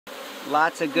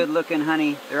Lots of good looking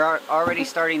honey. They're already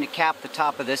starting to cap the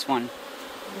top of this one.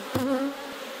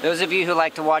 Those of you who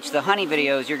like to watch the honey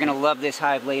videos, you're going to love this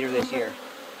hive later this year.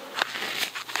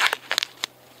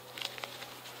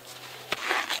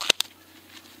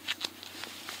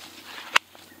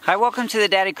 Hi, welcome to the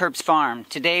Daddykirbs Farm.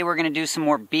 Today we're going to do some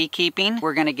more beekeeping.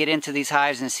 We're going to get into these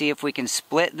hives and see if we can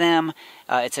split them.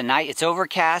 It's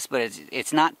overcast, but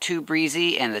it's not too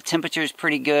breezy, and the temperature is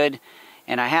pretty good.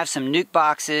 And I have some nuc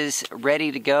boxes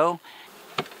ready to go.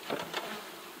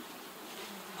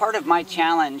 Part of my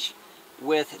challenge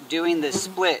with doing this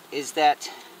split is that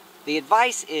the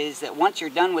advice is that once you're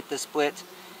done with the split,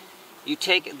 you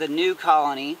take the new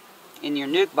colony in your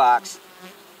nuc box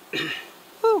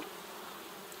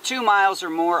 2 miles or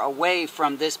more away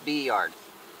from this bee yard.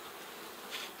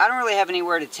 I don't really have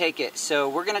anywhere to take it, so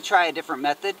we're going to try a different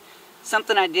method.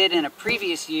 Something I did in a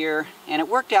previous year, and it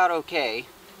worked out okay.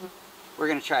 We're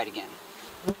going to try it again.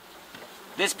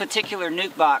 This particular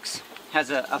nuc box has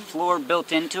a floor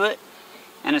built into it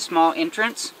and a small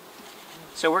entrance.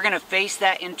 So we're going to face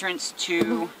that entrance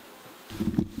to...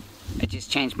 I just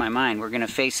changed my mind. We're going to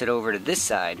face it over to this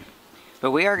side.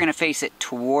 But we are going to face it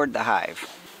toward the hive.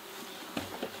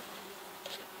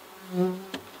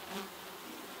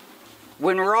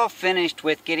 When we're all finished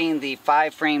with getting the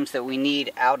 5 frames that we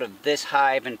need out of this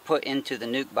hive and put into the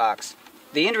nuc box,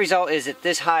 the end result is that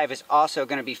this hive is also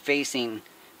going to be facing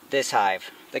this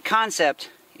hive. The concept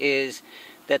is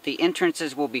that the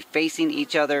entrances will be facing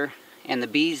each other, and the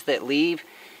bees that leave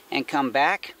and come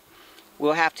back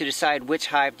will have to decide which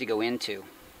hive to go into.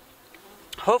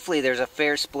 Hopefully there's a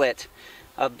fair split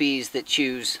of bees that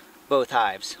choose both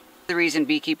hives. The reason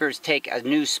beekeepers take a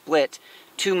new split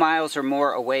 2 miles or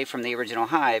more away from the original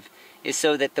hive is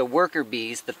so that the worker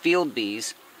bees, the field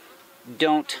bees,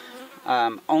 don't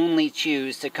only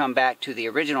choose to come back to the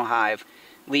original hive,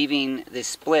 leaving the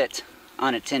split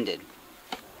unattended.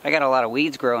 I got a lot of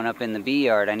weeds growing up in the bee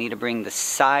yard. I need to bring the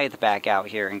scythe back out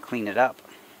here and clean it up.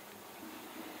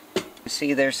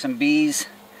 See, there's some bees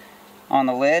on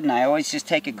the lid, and I always just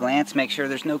take a glance, make sure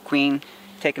there's no queen.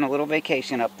 Taking a little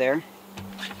vacation up there.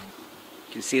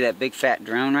 You can see that big fat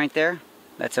drone right there.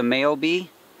 That's a male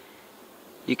bee.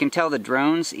 You can tell the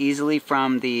drones easily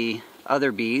from the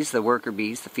other bees, the worker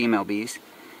bees, the female bees,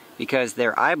 because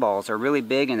their eyeballs are really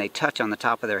big and they touch on the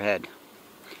top of their head.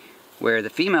 Where the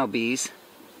female bees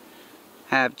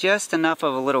have just enough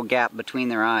of a little gap between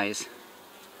their eyes.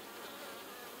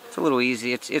 It's a little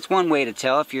easy. It's one way to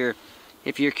tell. If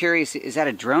you're curious, is that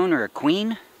a drone or a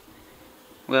queen?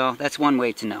 Well, that's one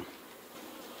way to know.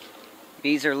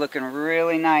 Bees are looking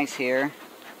really nice here.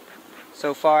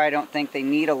 So far I don't think they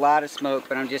need a lot of smoke,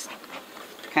 but I'm just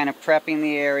kind of prepping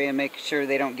the area, making sure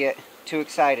they don't get too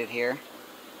excited here.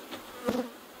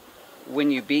 When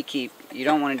you beekeep, you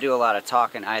don't want to do a lot of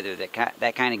talking either.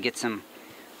 That kind of gets them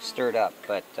stirred up,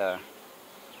 but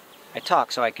I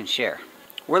talk so I can share.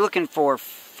 We're looking for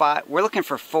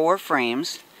 4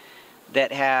 frames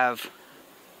that have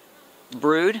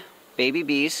brood, baby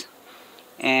bees,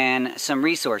 and some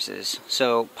resources,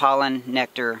 so pollen,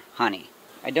 nectar, honey.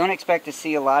 I don't expect to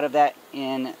see a lot of that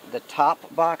in the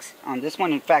top box on this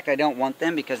one. In fact, I don't want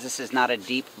them because this is not a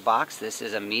deep box. This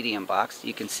is a medium box.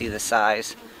 You can see the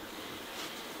size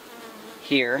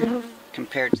here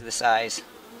compared to the size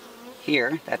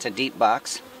here. That's a deep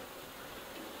box.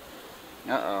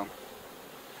 Uh-oh.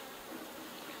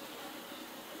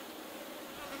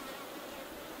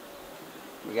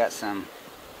 We got some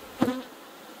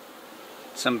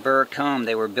burr comb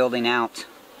they were building out.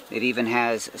 It even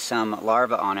has some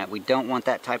larvae on it. We don't want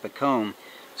that type of comb,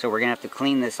 so we're going to have to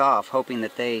clean this off, hoping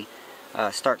that they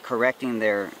start correcting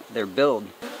their build.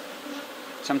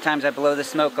 Sometimes I blow the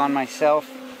smoke on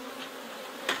myself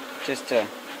just to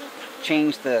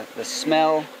change the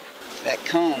smell. That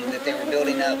comb that they were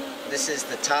building up, this is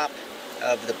the top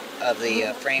of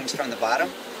the frames from the bottom,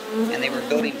 and they were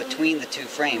building between the 2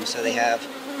 frames, so they have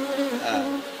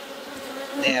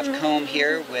comb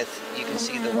here with, you can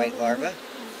see the white larva.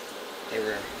 They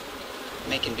were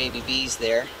making baby bees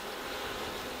there.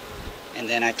 And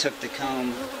then I took the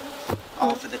comb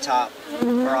off of the top,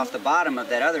 or off the bottom of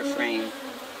that other frame,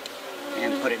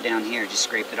 and put it down here, just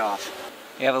scraped it off.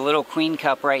 You have a little queen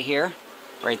cup right here.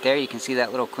 Right there, you can see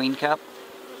that little queen cup.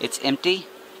 It's empty.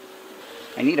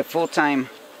 I need a full-time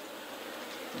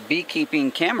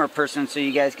beekeeping camera person so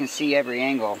you guys can see every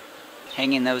angle.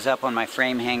 Hanging those up on my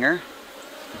frame hanger.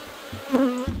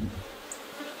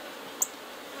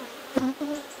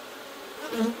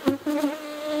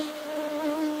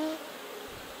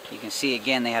 You can see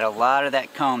again they had a lot of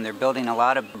that comb. They're building a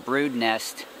lot of brood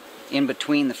nest in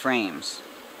between the frames.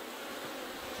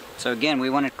 So again, we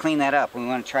want to clean that up. We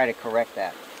want to try to correct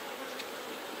that.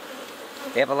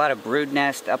 They have a lot of brood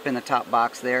nest up in the top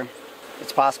box there.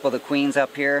 It's possible the queen's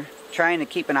up here. Trying to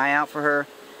keep an eye out for her.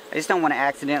 I just don't want to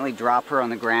accidentally drop her on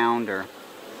the ground or,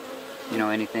 you know,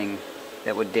 anything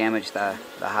that would damage the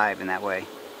hive in that way.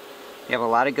 You have a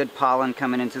lot of good pollen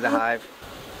coming into the hive.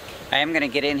 I am going to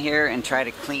get in here and try to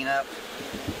clean up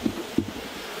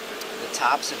the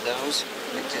tops of those.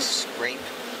 Just scrape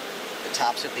the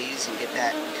tops of these and get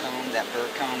that comb, that bird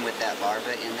comb with that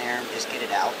larva in there, and just get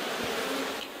it out.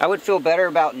 I would feel better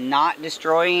about not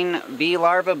destroying bee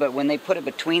larvae, but when they put it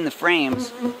between the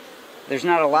frames, there's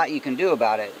not a lot you can do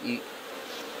about it,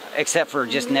 except for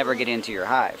just never get into your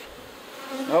hive.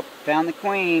 Oh, found the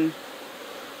queen.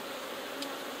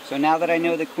 So now that I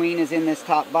know the queen is in this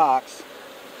top box,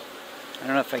 I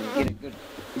don't know if I can get a good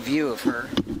view of her.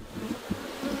 You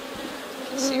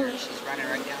can see her, she's running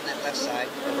right down that left side,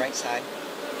 or right side.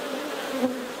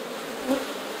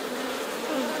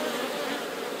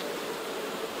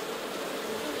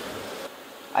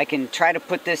 I can try to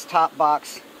put this top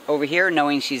box over here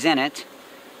knowing she's in it,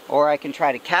 or I can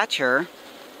try to catch her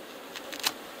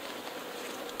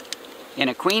in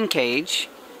a queen cage.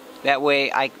 That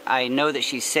way I know that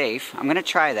she's safe. I'm going to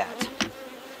try that.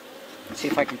 See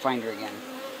if I can find her again.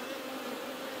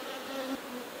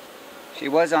 She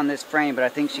was on this frame, but I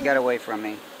think she got away from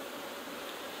me.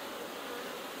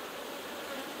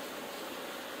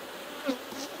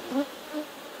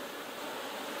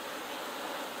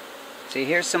 See,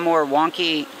 here's some more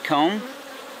wonky comb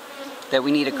that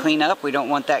we need to clean up. We don't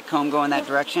want that comb going that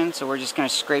direction, so we're just going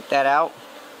to scrape that out.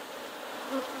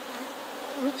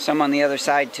 Some on the other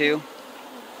side too.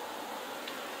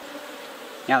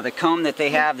 Now the comb that they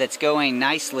have that's going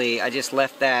nicely, I just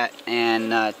left that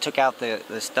and took out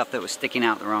the stuff that was sticking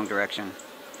out the wrong direction.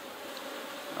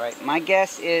 Alright, my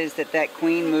guess is that that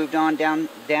queen moved on down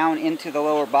into the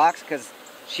lower box because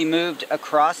she moved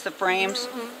across the frames.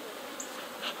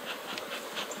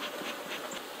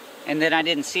 And then I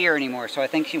didn't see her anymore, so I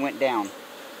think she went down.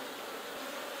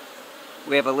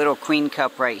 We have a little queen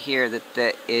cup right here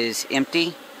that is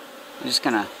empty. I'm just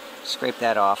going to scrape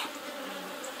that off.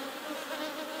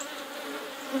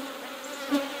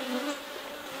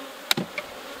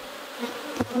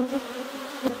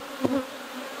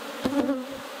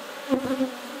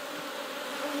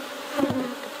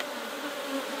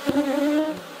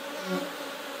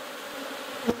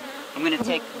 I'm going to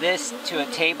take this to a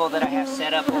table that I have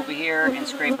set up over here and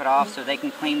scrape it off so they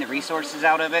can clean the resources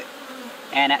out of it.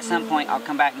 And at some point I'll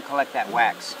come back and collect that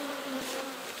wax.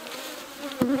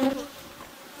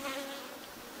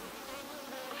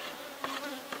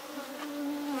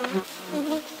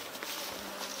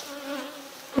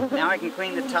 Now I can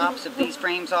clean the tops of these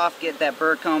frames off, get that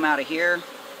bird comb out of here.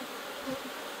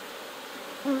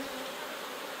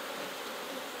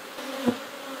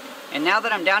 And now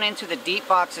that I'm down into the deep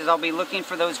boxes, I'll be looking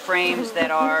for those frames that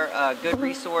are a good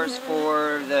resource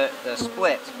for the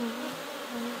split.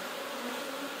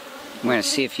 I'm going to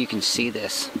see if you can see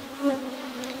this.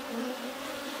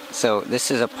 So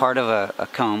this is a part of a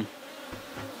comb,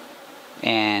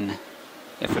 and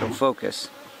if it'll focus,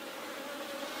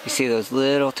 you see those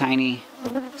little tiny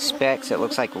specks that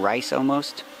looks like rice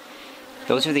almost?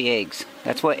 Those are the eggs.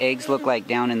 That's what eggs look like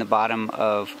down in the bottom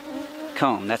of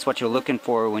comb. That's what you're looking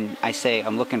for when I say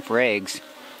I'm looking for eggs.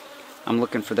 I'm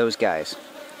looking for those guys.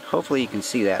 Hopefully you can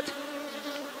see that.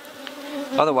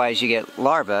 Otherwise you get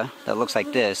larvae that looks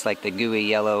like this, like the gooey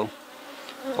yellow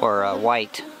or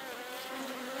white,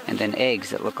 and then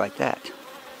eggs that look like that.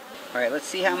 Alright, let's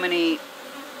see how many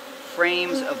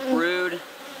frames of brood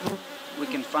we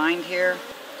can find here.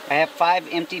 I have 5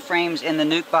 empty frames in the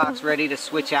nuke box ready to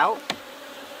switch out.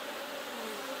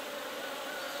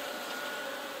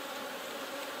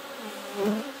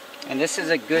 And this is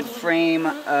a good frame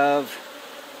of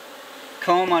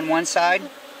comb on one side,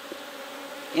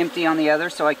 empty on the other,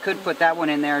 so I could put that one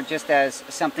in there just as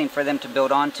something for them to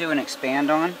build onto and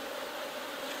expand on.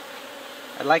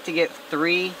 I'd like to get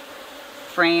 3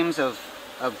 frames of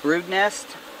brood nest.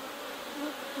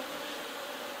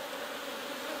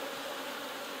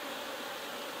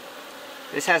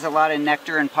 This has a lot of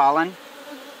nectar and pollen,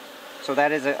 so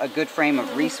that is a good frame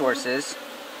of resources.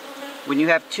 When you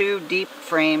have 2 deep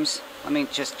frames, let me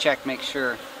just check, make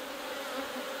sure.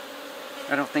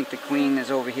 I don't think the queen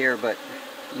is over here, but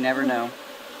you never know.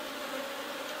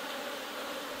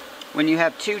 When you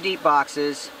have 2 deep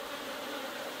boxes,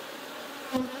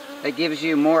 it gives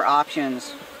you more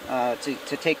options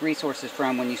to take resources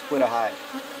from when you split a hive.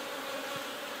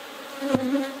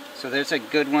 So there's a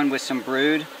good one with some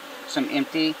brood, some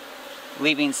empty,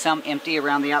 leaving some empty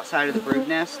around the outside of the brood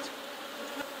nest.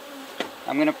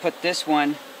 I'm going to put this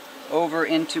one over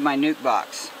into my nuke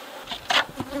box.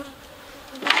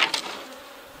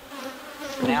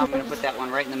 Now I'm going to put that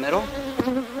one right in the middle.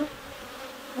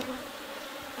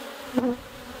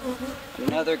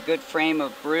 Another good frame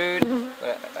of brood.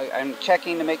 But I'm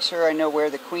checking to make sure I know where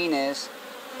the queen is.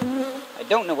 I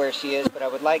don't know where she is, but I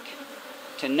would like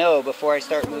to know before I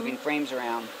start moving frames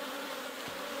around.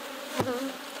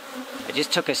 I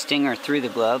just took a stinger through the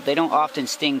glove. They don't often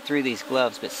sting through these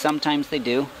gloves, but sometimes they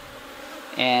do.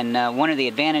 And one of the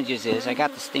advantages is I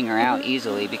got the stinger out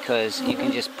easily because you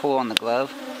can just pull on the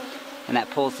glove and that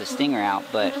pulls the stinger out.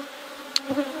 But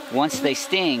once they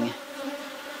sting,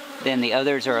 then the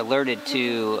others are alerted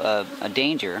to a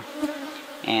danger,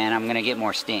 and I'm going to get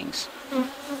more stings.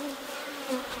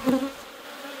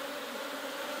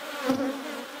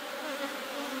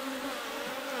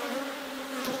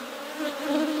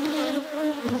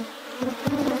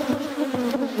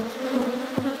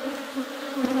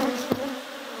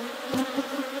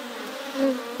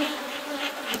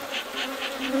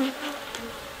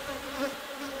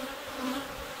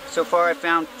 So far I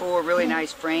found 4 really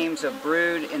nice frames of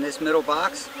brood in this middle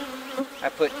box. I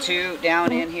put 2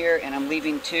 down in here and I'm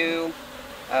leaving 2.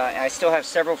 I still have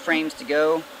several frames to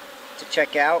go to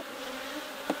check out.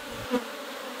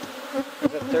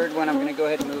 There's a 3rd one I'm going to go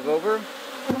ahead and move over.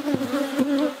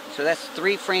 So that's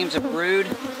 3 frames of brood.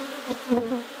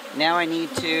 Now I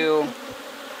need to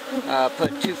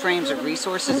put 2 frames of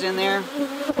resources in there.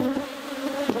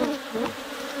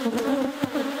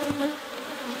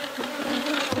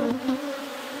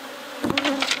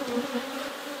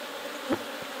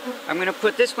 I'm going to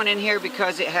put this one in here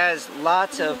because it has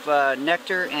lots of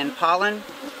nectar and pollen.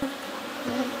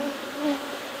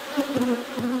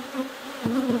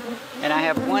 And I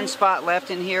have 1 spot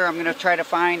left in here. I'm going to try to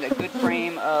find a good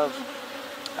frame of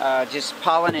just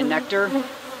pollen and nectar.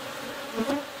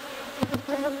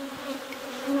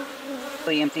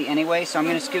 Really empty anyway, so I'm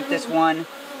going to scoot this one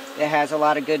that has a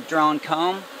lot of good drawn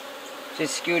comb.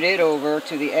 Just scoot it over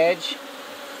to the edge.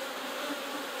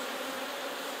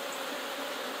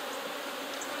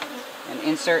 And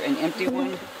insert an empty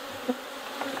one.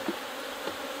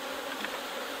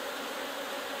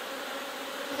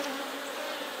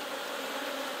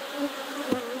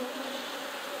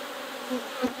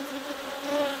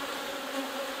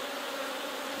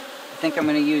 I think I'm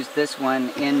going to use this one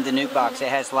in the nuke box. It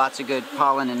has lots of good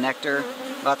pollen and nectar,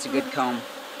 lots of good comb.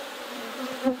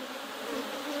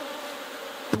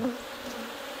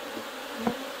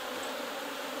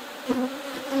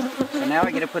 So now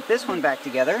I get to put this one back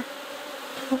together.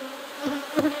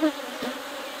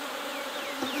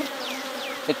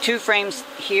 The 2 frames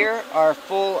here are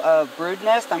full of brood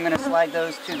nest. I'm going to slide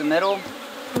those to the middle.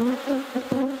 I'm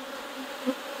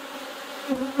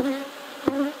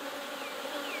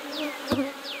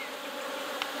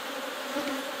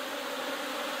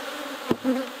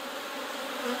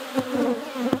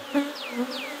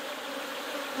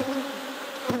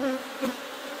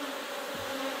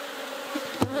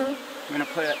going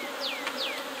to put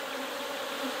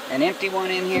an empty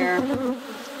one in here.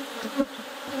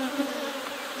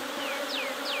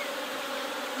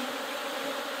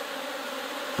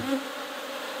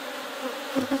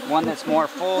 One that's more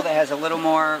full, that has a little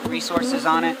more resources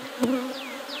on it.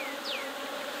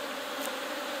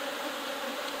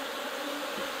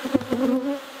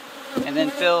 And then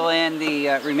fill in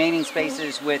the remaining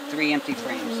spaces with 3 empty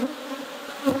frames.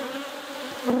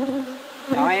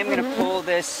 Now I am going to pull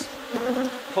this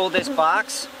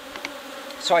box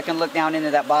so I can look down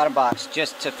into that bottom box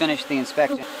just to finish the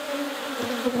inspection.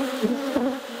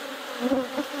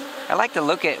 I like to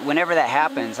look at whenever that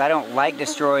happens. I don't like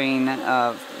destroying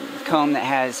comb that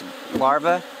has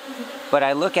larvae, but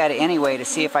I look at it anyway to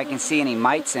see if I can see any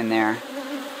mites in there.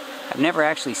 I've never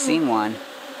actually seen one.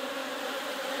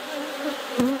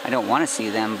 I don't want to see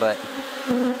them, but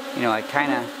you know, I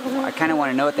kind of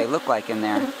want to know what they look like in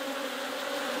there.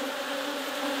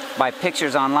 By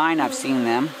pictures online, I've seen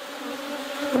them.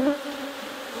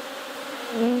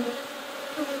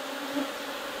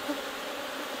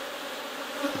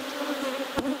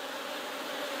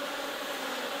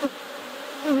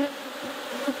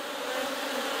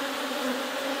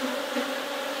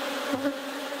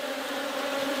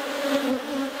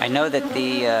 I know that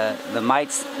the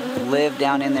mites live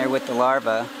down in there with the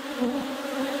larvae.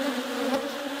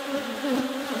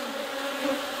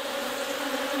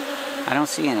 I don't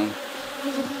see any.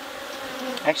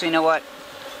 Actually, you know what?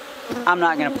 I'm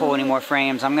not going to pull any more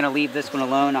frames. I'm going to leave this one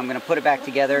alone. I'm going to put it back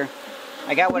together.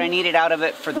 I got what I needed out of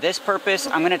it for this purpose.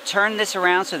 I'm going to turn this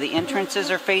around so the entrances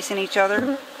are facing each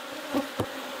other.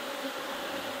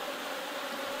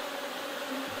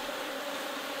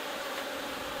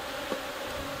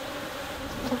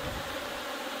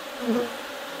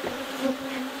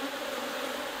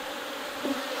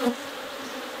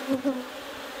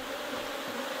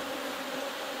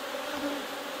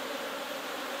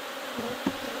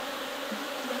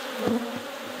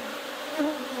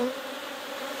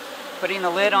 Putting the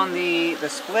lid on the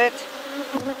split.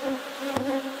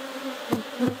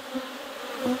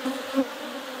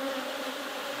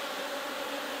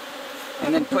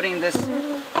 And then putting this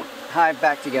hive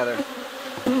back together.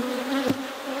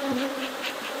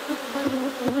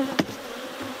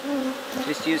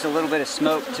 Just use a little bit of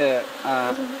smoke to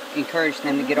encourage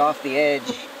them to get off the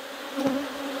edge.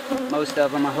 Most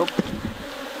of them, I hope.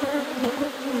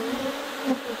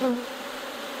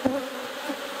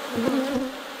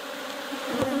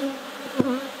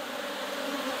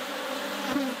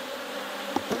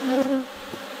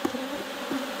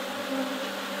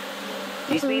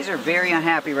 These bees are very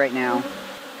unhappy right now.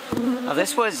 Now,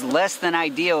 this was less than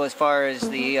ideal as far as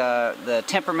the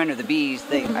temperament of the bees.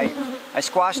 I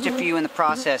squashed a few in the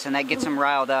process, and that gets them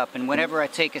riled up. And whenever I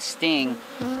take a sting,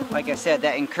 like I said,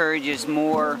 that encourages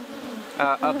more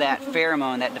of that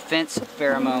pheromone, that defense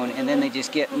pheromone, and then they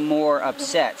just get more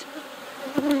upset.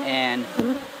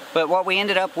 But what we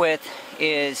ended up with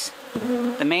is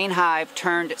the main hive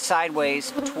turned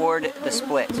sideways toward the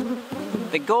split.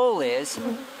 The goal is,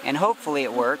 and hopefully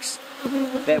it works,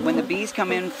 that when the bees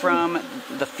come in from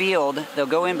the field, they'll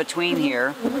go in between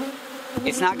here.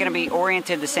 It's not going to be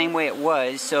oriented the same way it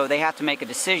was, so they have to make a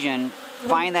decision,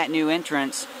 find that new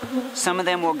entrance. Some of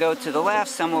them will go to the left,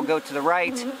 some will go to the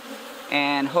right,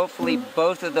 and hopefully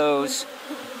both of those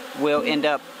will end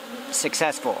up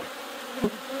successful.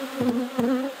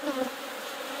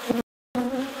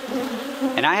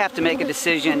 And I have to make a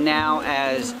decision now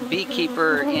as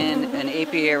beekeeper in an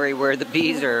apiary where the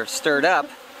bees are stirred up.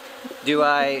 Do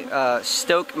I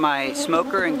stoke my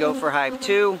smoker and go for hive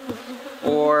 2,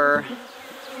 or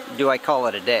do I call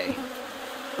it a day?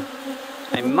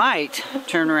 I might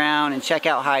turn around and check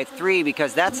out hive 3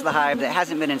 because that's the hive that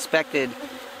hasn't been inspected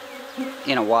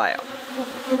in a while.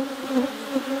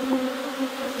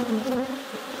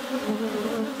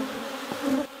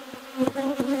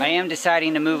 I am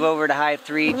deciding to move over to hive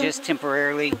 3 just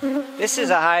temporarily. This is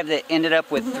a hive that ended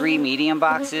up with 3 medium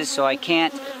boxes, so I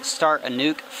can't start a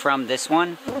nuke from this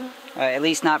one. At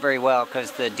least not very well,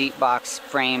 because the deep box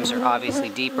frames are obviously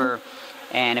deeper.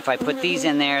 And if I put these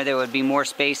in there, there would be more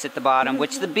space at the bottom,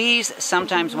 which the bees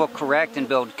sometimes will correct and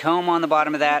build comb on the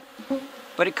bottom of that.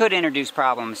 But it could introduce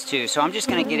problems too. So I'm just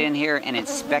going to get in here and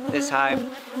inspect this hive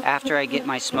after I get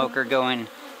my smoker going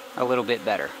a little bit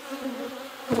better.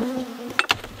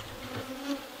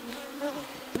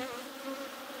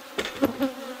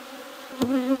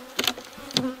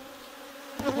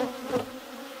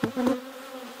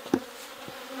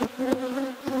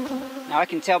 Now I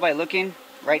can tell by looking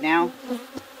right now,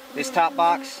 this top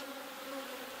box,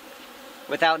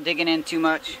 without digging in too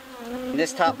much, in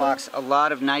this top box, a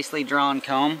lot of nicely drawn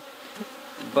comb,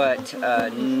 but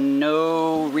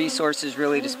no resources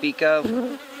really to speak of.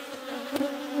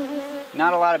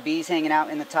 Not a lot of bees hanging out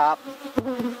in the top.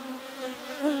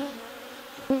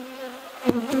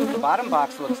 The bottom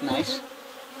box looks nice.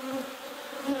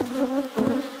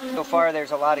 So far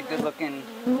there's a lot of good looking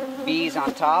bees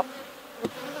on top.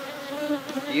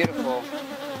 Beautiful.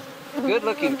 Good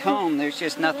looking comb, there's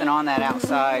just nothing on that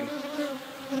outside.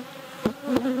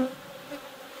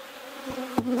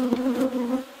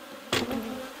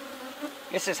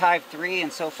 This is hive 3,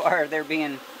 and so far they're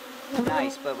being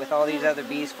nice, but with all these other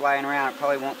bees flying around, it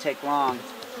probably won't take long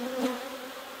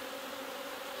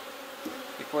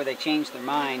before they change their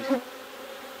mind.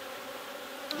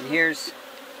 And here's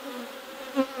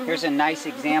a nice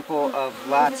example of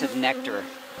lots of nectar.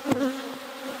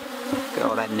 Look at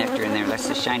all that nectar in there. That's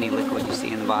the shiny liquid you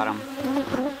see in the bottom.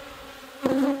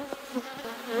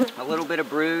 A little bit of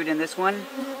brood in this one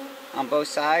on both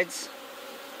sides.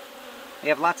 We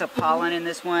have lots of pollen in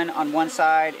this one on one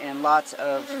side, and lots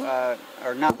of,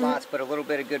 or not lots, but a little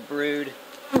bit of good brood.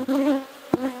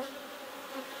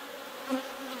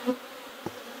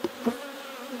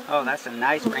 Oh, that's a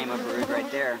nice frame of brood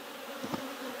right there.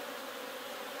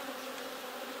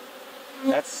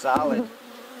 That's solid.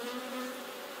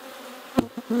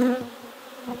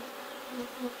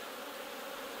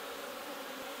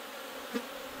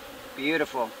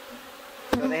 Beautiful.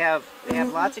 So they have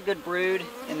lots of good brood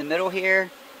in the middle here,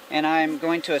 and I'm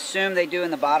going to assume they do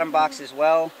in the bottom box as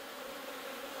well.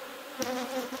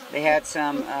 They had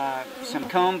some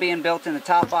comb being built in the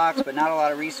top box, but not a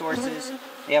lot of resources.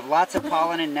 They have lots of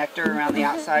pollen and nectar around the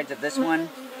outsides of this one.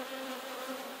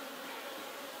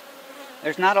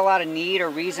 There's not a lot of need or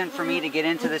reason for me to get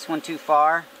into this one too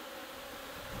far.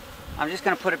 I'm just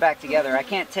going to put it back together. I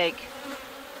can't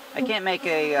make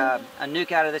a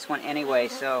nuke out of this one anyway,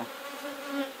 so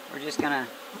we're just gonna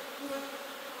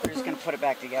put it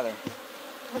back together.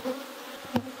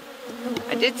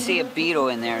 I did see a beetle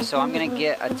in there, so I'm gonna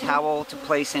get a towel to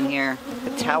place in here. A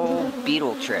towel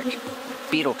beetle trap.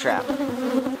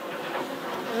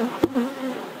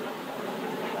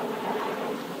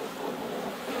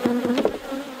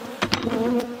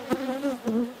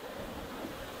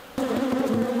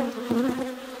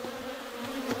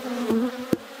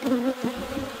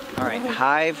 All right,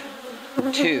 hive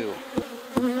 2.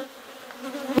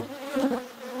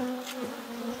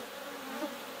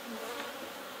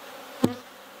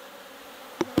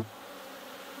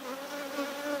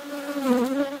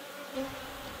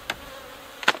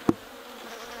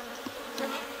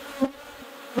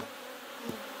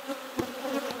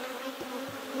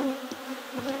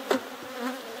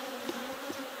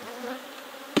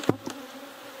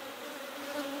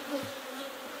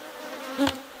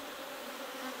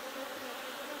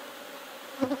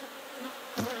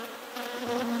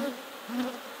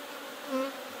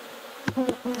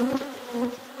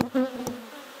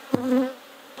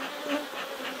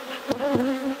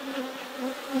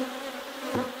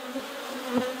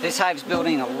 This hive's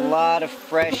building a lot of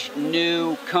fresh,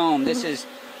 new comb. This is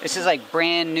like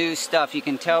brand new stuff. You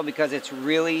can tell because it's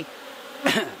really,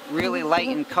 really light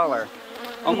in color,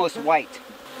 almost white.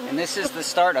 And this is the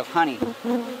start of honey.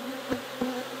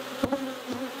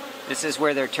 This is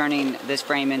where they're turning this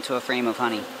frame into a frame of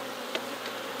honey.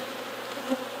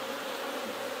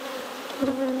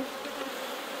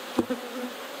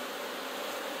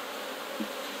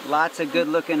 Lots of good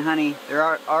looking honey.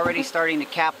 They're already starting to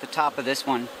cap the top of this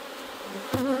one.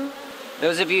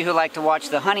 Those of you who like to watch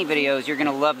the honey videos, you're going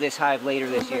to love this hive later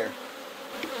this year.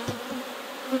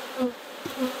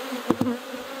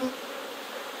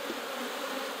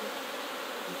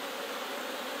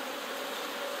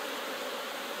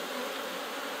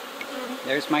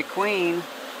 There's my queen.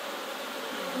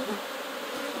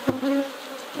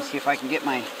 Let's see if I can get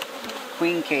my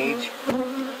queen cage.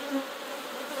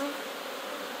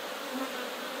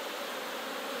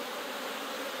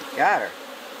 Got her.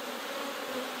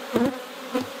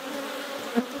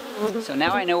 So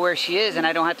now I know where she is and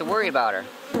I don't have to worry about her.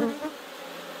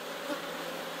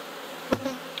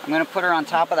 I'm going to put her on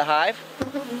top of the hive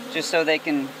just so they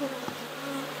can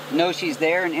know she's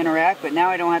there and interact, but now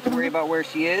I don't have to worry about where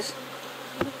she is.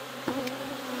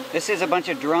 This is a bunch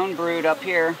of drone brood up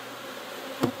here.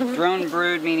 Drone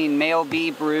brood meaning male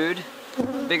bee brood.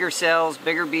 Bigger cells,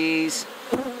 bigger bees,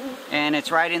 and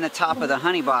it's right in the top of the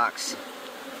honey box.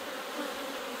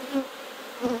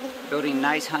 Building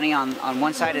nice honey on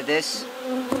one side of this,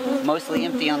 mostly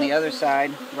empty on the other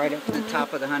side, right up to the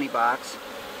top of the honey box.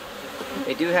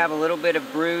 They do have a little bit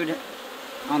of brood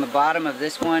on the bottom of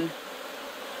this one.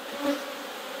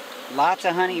 Lots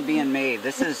of honey being made.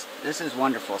 This is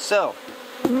wonderful. So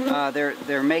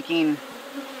they're making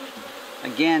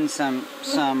again some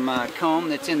comb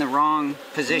that's in the wrong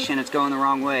position. It's going the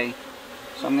wrong way.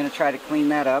 So I'm going to try to clean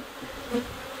that up.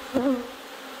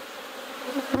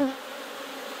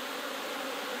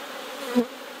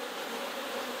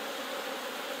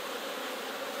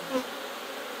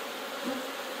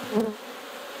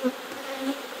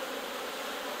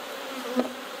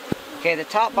 Okay, the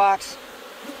top box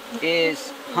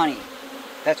is honey.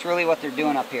 That's really what they're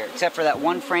doing up here, except for that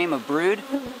one frame of brood.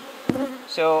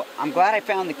 So I'm glad I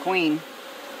found the queen,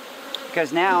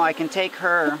 because now I can take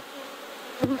her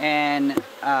and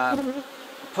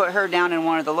put her down in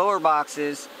one of the lower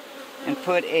boxes and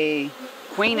put a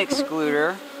queen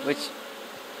excluder, which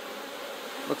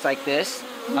looks like this,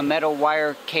 a metal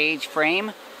wire cage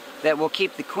frame that will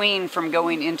keep the queen from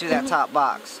going into that top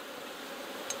box.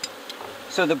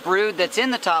 So the brood that's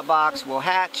in the top box will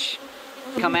hatch,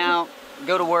 come out,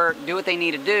 go to work, do what they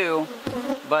need to do,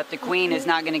 but the queen is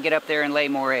not going to get up there and lay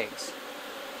more eggs.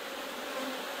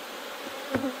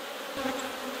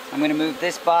 I'm going to move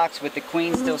this box with the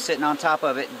queen still sitting on top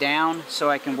of it down so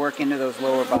I can work into those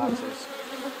lower boxes.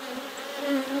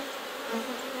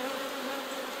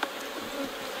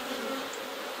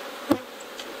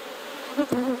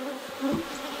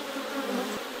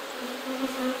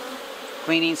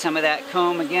 Cleaning some of that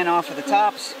comb again off of the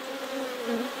tops.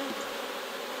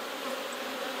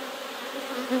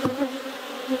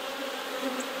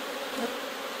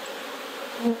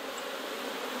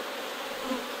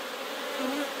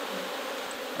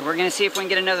 And we're going to see if we can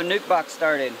get another nuke box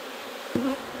started.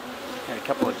 Got a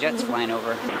couple of jets flying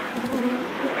over. You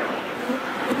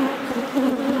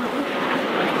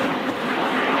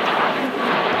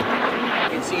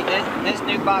can see this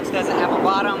nuke box doesn't have a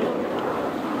bottom,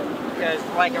 because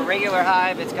like a regular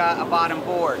hive, it's got a bottom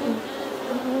board.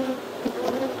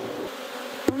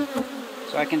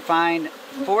 So I can find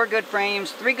 3 good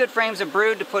frames of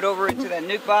brood to put over into that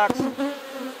nuke box.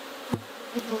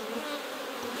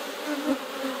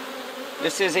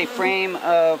 This is a frame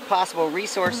of possible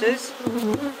resources.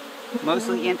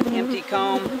 Mostly empty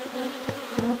comb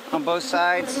on both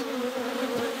sides.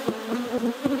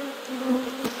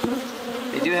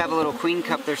 They do have a little queen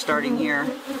cup they're starting here.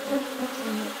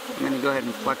 I'm going to go ahead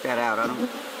and pluck that out.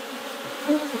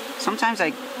 Sometimes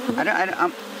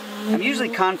I'm usually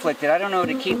conflicted. I don't know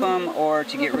to keep them or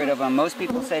to get rid of them. Most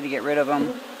people say to get rid of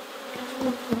them.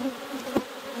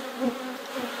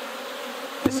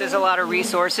 This is a lot of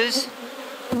resources.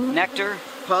 Nectar,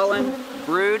 pollen,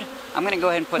 brood. I'm going to go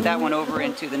ahead and put that one over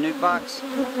into the nuke box.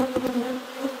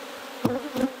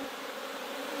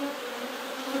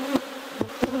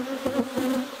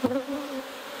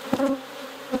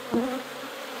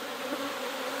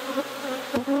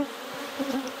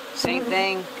 Same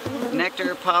thing,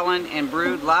 nectar, pollen, and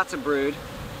brood, lots of brood.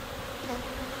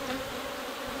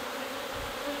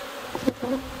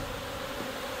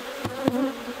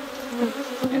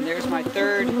 And there's my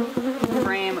third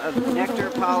frame of nectar,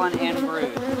 pollen, and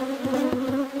brood.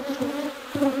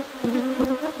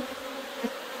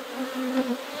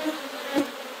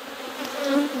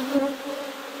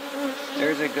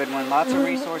 There's a good one. Lots of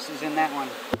resources in that one.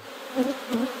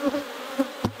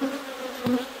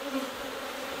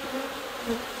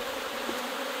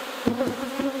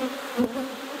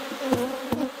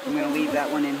 I'm going to leave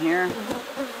that one in here.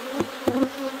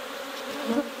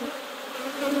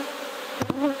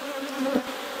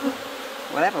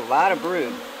 Well, I have a lot of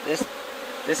brood.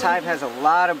 This hive has a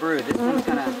lot of brood. This one's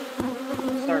going to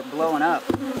start blowing up.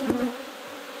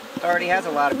 It already has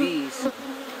a lot of bees.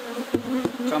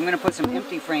 So I'm going to put some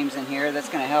empty frames in here. That's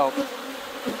going to help.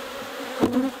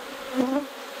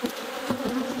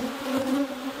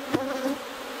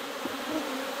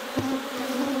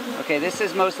 Okay, this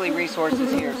is mostly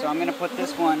resources here. So I'm going to put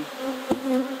this one.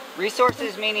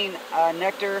 Resources meaning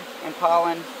nectar and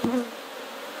pollen.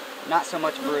 Not so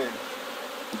much brood.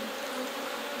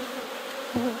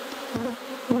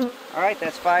 Alright,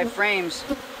 that's 5 frames.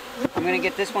 I'm going to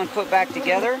get this one put back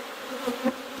together,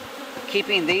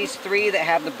 keeping these 3 that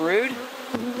have the brood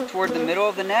toward the middle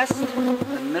of the nest,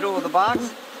 the middle of the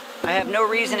box. I have no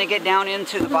reason to get down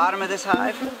into the bottom of this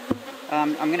hive.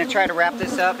 I'm going to try to wrap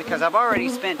this up because I've already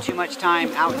spent too much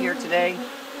time out here today.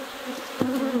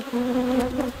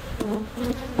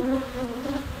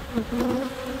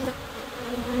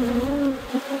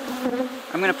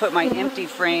 I'm going to put my empty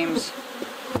frames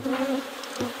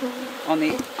on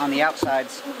the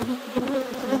outsides.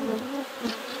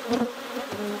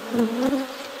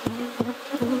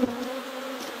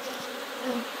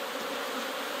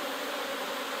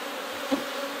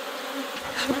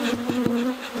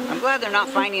 I'm glad they're not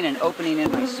finding an opening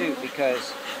in my suit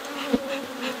because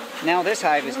now this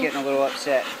hive is getting a little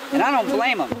upset, and I don't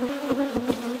blame them.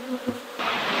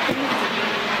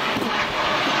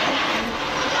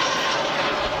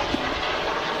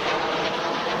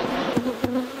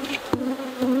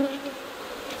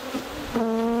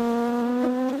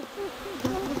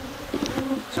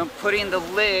 So I'm putting the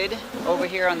lid over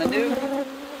here on the nuke.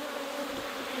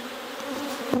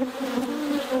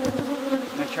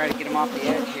 I'm going to try to get them off the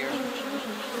edge here.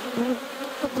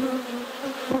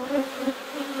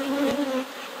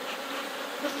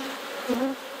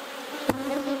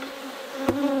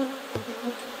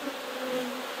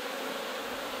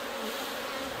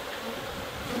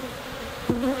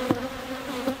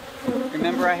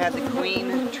 Remember I had the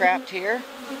queen trapped here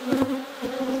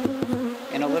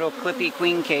in a little clippy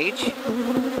queen cage.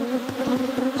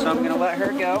 So I'm going to let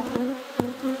her go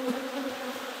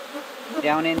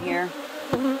down in here.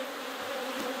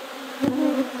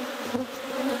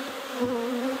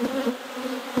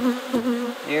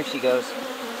 There she goes.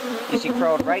 And she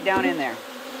crawled right down in there.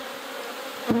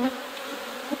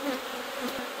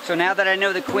 So now that I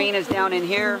know the queen is down in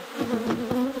here,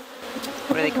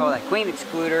 what do they call that? Queen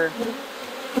excluder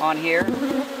on here.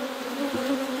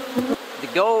 The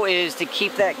goal is to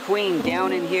keep that queen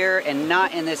down in here and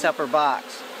not in this upper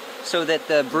box, so that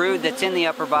the brood that's in the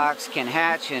upper box can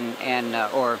hatch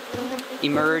or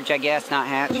emerge, I guess, not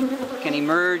hatch, can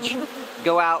emerge,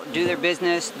 go out, do their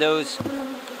business. Those,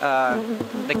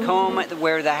 the comb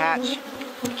where the hatch,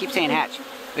 I keep saying hatch,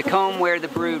 the comb where the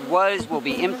brood was will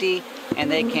be empty,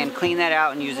 and they can clean that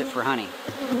out and use it for honey.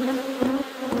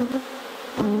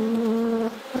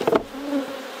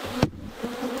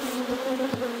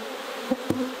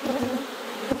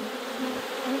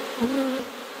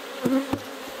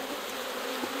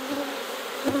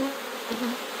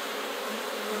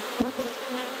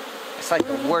 It's like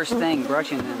the worst thing,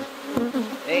 brushing them.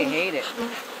 They hate it.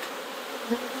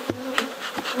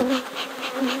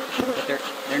 But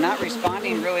they're not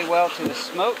responding really well to the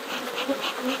smoke,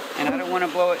 and I don't want to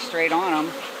blow it straight on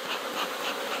them.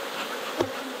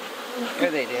 There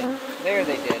they did. There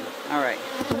they did. Alright.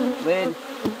 Lid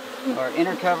or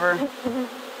inner cover.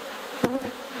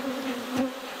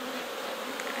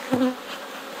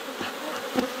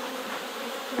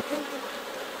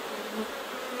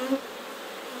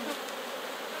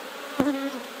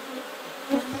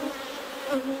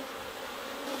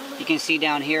 You can see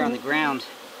down here on the ground,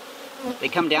 they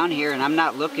come down here and I'm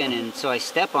not looking, and so I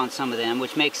step on some of them,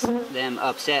 which makes them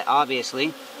upset,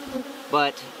 obviously.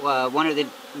 But one of the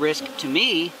risks to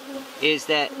me is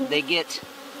that they get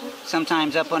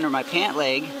sometimes up under my pant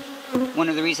leg. One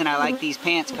of the reasons I like these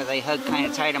pants because they hug kind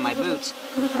of tight on my boots.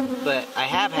 But I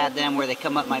have had them where they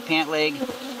come up my pant leg,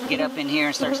 get up in here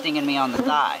and start stinging me on the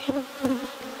thigh.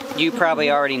 You probably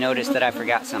already noticed that I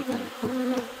forgot something.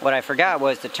 What I forgot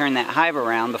was to turn that hive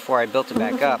around before I built it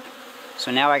back up. So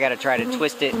now I got to try to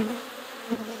twist it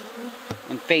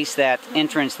and face that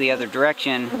entrance the other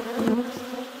direction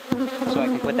so I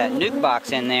can put that nuke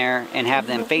box in there and have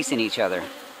them facing each other.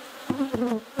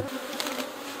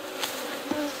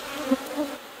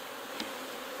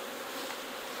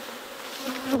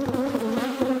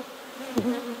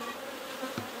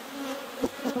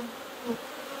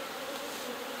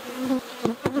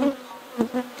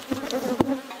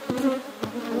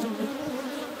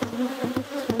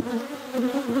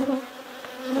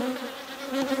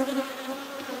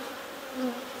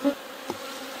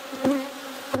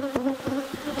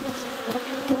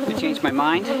 Changed my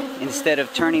mind. Instead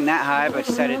of turning that hive, I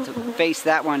decided to face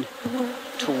that one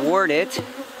toward it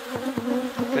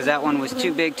because that one was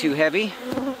too big, too heavy.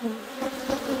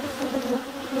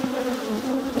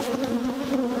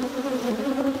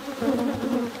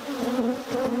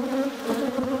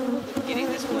 Getting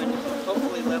this one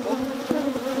hopefully level.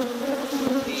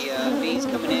 The bees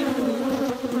coming in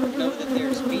will know that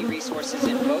there's bee resources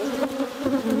in both,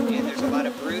 and there's a lot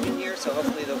of brood in here, so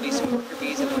hopefully there'll be some worker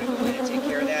bees that want to go in and take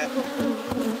care of that.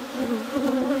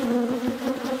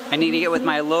 I need to get with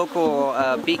my local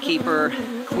beekeeper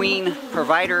queen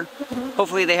provider.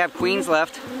 Hopefully they have queens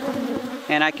left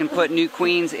and I can put new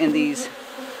queens in these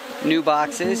new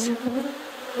boxes,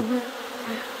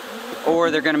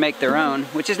 or they're going to make their own,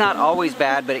 which is not always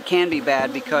bad, but it can be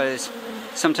bad because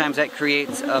sometimes that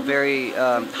creates a very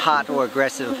hot or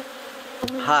aggressive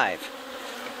hive.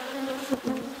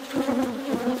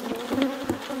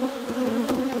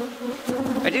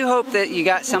 I do hope that you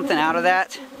got something out of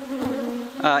that.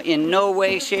 In no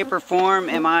way, shape, or form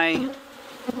am I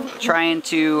trying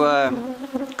to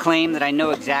claim that I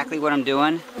know exactly what I'm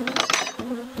doing.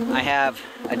 I have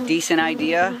a decent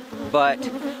idea, but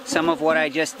some of what I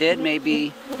just did may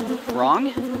be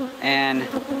wrong, and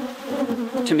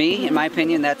to me, in my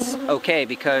opinion, that's okay,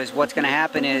 because what's going to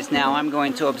happen is now I'm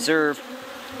going to observe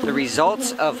the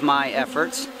results of my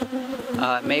efforts.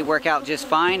 It may work out just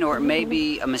fine, or it may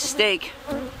be a mistake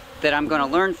that I'm going to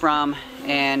learn from,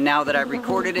 and now that I've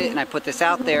recorded it and I put this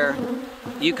out there,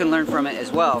 you can learn from it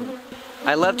as well.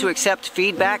 I love to accept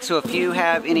feedback, so if you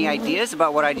have any ideas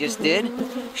about what I just did,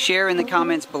 share in the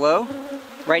comments below.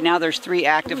 Right now there's 3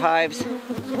 active hives,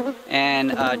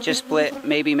 and just split,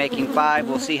 maybe making 5.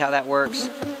 We'll see how that works.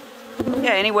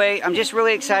 Yeah, anyway, I'm just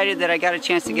really excited that I got a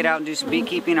chance to get out and do some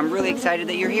beekeeping. I'm really excited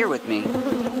that you're here with me.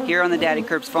 Here on the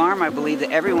Daddykirbs Farm, I believe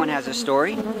that everyone has a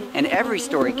story, and every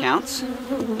story counts.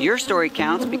 Your story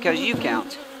counts because you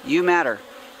count. You matter.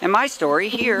 And my story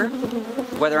here,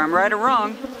 whether I'm right or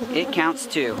wrong, it counts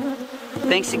too.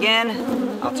 Thanks again.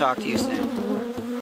 I'll talk to you soon.